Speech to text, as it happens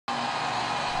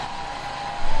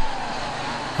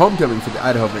homecoming for the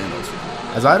Idaho Vandals,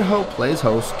 as Idaho plays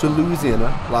host to Louisiana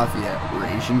Lafayette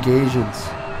Raging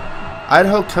Cajuns.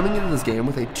 Idaho coming into this game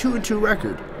with a 2-2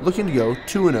 record, looking to go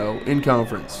 2-0 in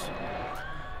conference.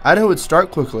 Idaho would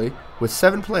start quickly with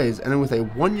 7 plays, ending with a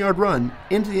 1-yard run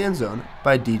into the end zone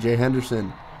by DJ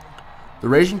Henderson. The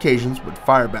Raging Cajuns would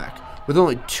fire back, with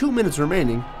only 2 minutes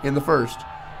remaining in the first.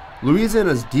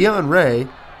 Louisiana's Dion Ray,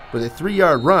 with a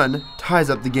 3-yard run, ties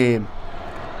up the game.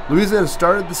 Louisiana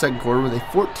started the second quarter with a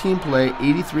 14-play,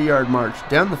 83-yard march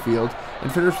down the field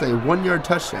and finished with a 1-yard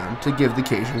touchdown to give the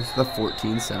Cajuns the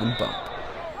 14-7 bump.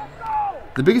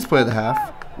 The biggest play of the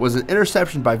half was an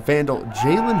interception by Vandal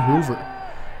Jalen Hoover,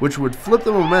 which would flip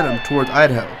the momentum towards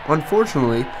Idaho.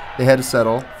 Unfortunately, they had to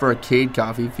settle for a Cade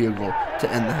Coffee field goal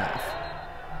to end the half.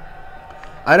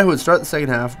 Idaho would start the second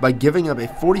half by giving up a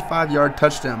 45-yard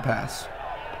touchdown pass.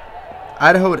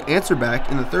 Idaho would answer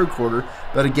back in the third quarter,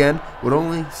 but again would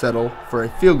only settle for a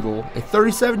field goal, a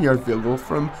 37-yard field goal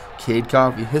from Cade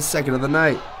Coffee, his second of the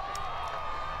night.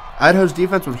 Idaho's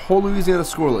defense would hold Louisiana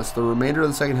scoreless the remainder of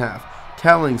the second half,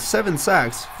 tallying 7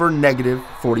 sacks for negative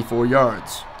 44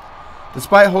 yards.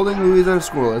 Despite holding Louisiana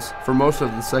scoreless for most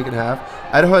of the second half,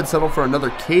 Idaho had settled for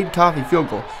another Cade Coffee field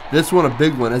goal, this one a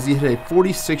big one as he hit a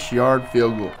 46-yard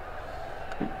field goal.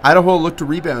 Idaho will look to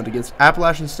rebound against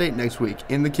Appalachian State next week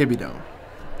in the Kibbie Dome.